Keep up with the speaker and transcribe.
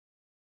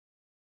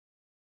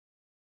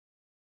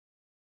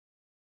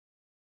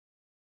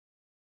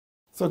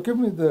So give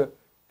me the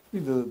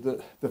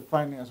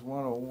Finance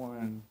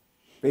 101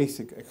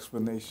 basic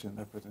explanation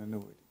of an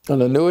annuity.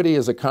 An annuity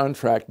is a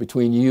contract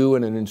between you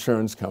and an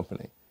insurance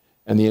company.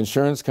 And the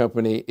insurance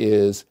company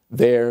is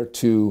there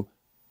to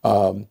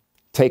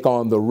take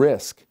on the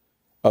risk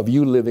of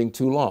you living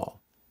too long.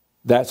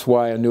 That's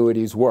why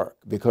annuities work,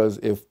 because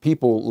if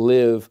people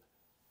live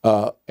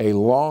a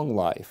long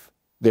life,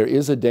 there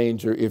is a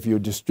danger if you're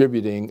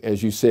distributing,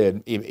 as you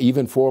said,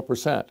 even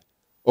 4%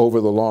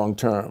 over the long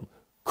term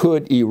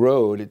could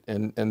erode.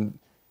 And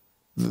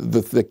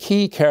the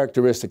key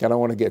characteristic, I don't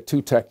want to get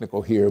too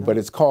technical here, but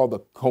it's called the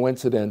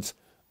coincidence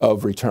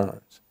of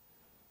returns.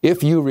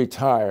 If you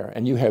retire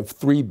and you have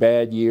 3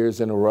 bad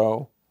years in a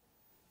row,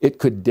 it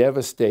could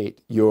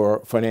devastate your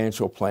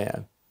financial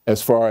plan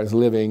as far as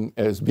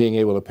being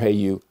able to pay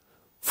you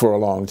for a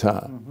long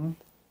time. Mm-hmm.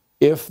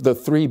 If the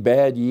 3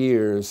 bad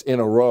years in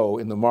a row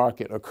in the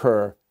market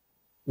occur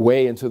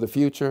way into the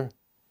future,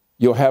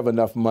 you'll have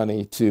enough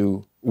money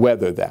to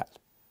weather that.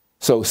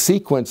 So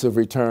sequence of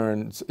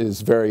returns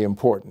is very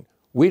important.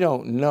 We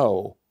don't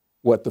know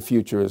what the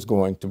future is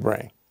going to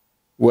bring,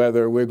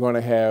 whether we're going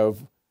to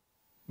have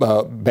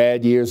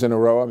bad years in a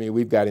row. I mean,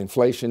 we've got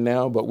inflation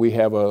now, but we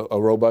have a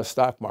robust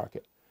stock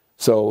market.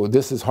 So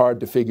this is hard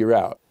to figure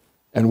out.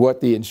 And what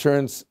the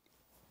insurance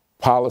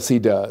policy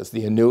does,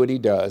 the annuity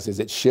does, is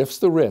it shifts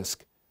the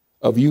risk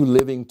of you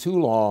living too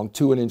long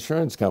to an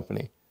insurance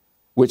company,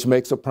 which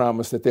makes a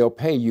promise that they'll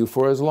pay you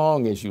for as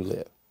long as you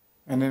live.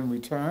 And in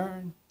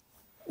return?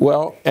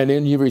 Well, and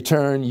in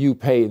return, you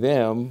pay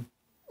them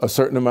a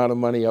certain amount of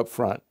money up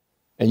front,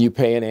 and you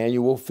pay an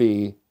annual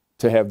fee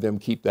to have them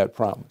keep that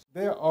promise.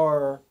 There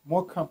are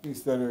more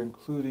companies that are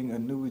including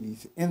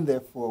annuities in their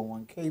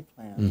 401k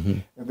plans, mm-hmm.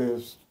 and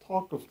there's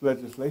talk of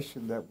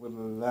legislation that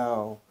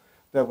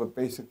would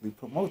basically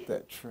promote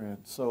that trend.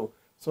 So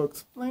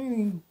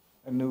explaining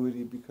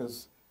annuity,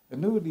 because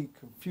annuity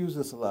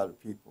confuses a lot of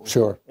people.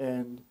 Sure.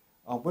 And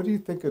what do you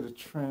think of the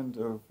trend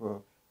of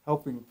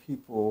helping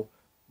people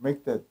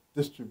make that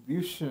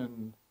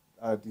distribution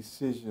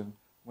decision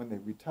when they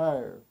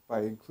retire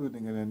by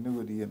including an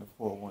annuity in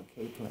a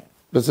 401k plan?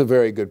 That's a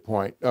very good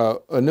point.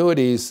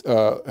 Annuities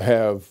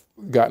have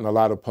gotten a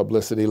lot of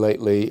publicity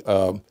lately.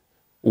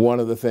 One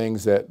of the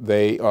things that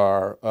they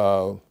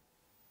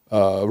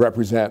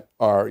represent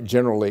are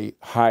generally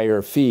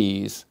higher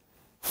fees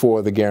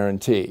for the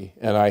guarantee.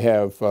 And I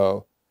have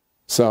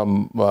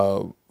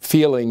some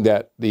feeling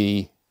that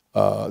the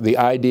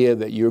idea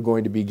that you're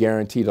going to be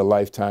guaranteed a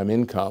lifetime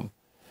income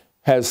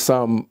has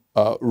some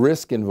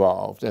risk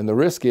involved. And the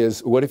risk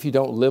is, what if you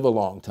don't live a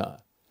long time?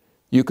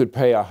 You could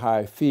pay a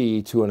high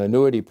fee to an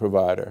annuity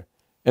provider,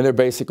 and they're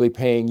basically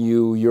paying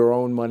you your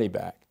own money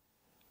back.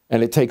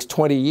 And it takes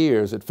 20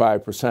 years at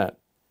 5%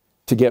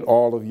 to get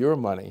all of your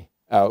money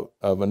out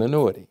of an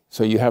annuity.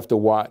 So you have to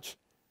watch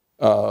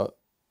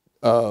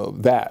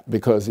that,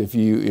 because if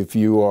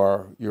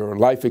your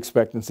life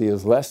expectancy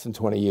is less than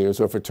 20 years,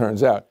 or if it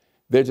turns out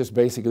they're just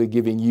basically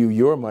giving you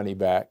your money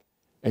back,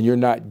 and you're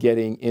not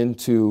getting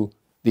into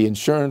the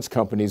insurance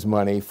company's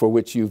money for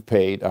which you've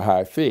paid a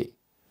high fee.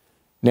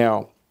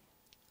 Now,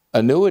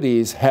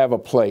 annuities have a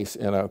place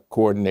in a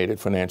coordinated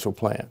financial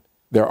plan.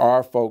 There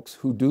are folks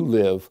who do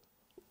live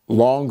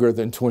longer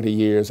than 20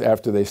 years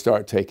after they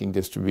start taking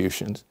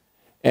distributions.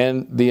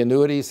 And the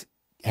annuities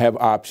have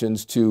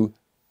options to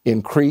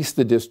increase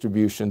the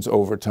distributions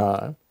over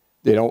time.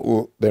 They're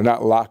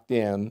not locked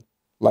in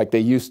like they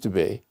used to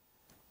be.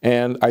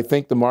 And I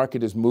think the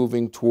market is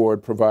moving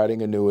toward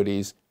providing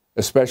annuities,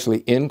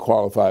 especially in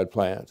qualified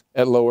plans,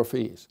 at lower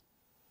fees,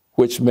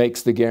 which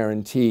makes the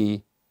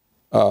guarantee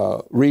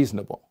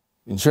reasonable.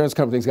 Insurance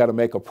companies got to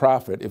make a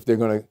profit if they're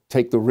going to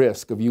take the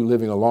risk of you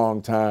living a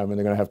long time, and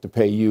they're going to have to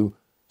pay you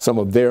some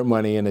of their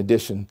money in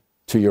addition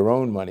to your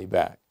own money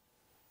back.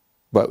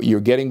 But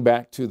you're getting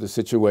back to the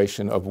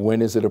situation of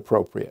when is it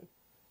appropriate.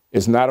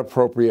 It's not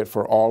appropriate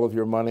for all of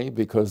your money,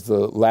 because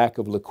the lack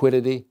of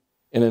liquidity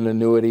in an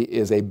annuity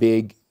is a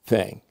big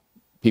thing.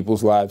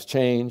 People's lives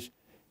change.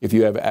 If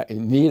you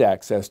need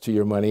access to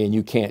your money and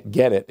you can't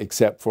get it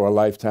except for a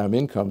lifetime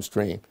income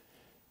stream,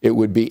 it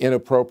would be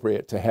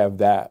inappropriate to have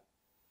that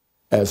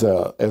as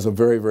a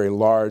very, very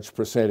large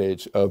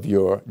percentage of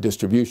your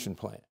distribution plan.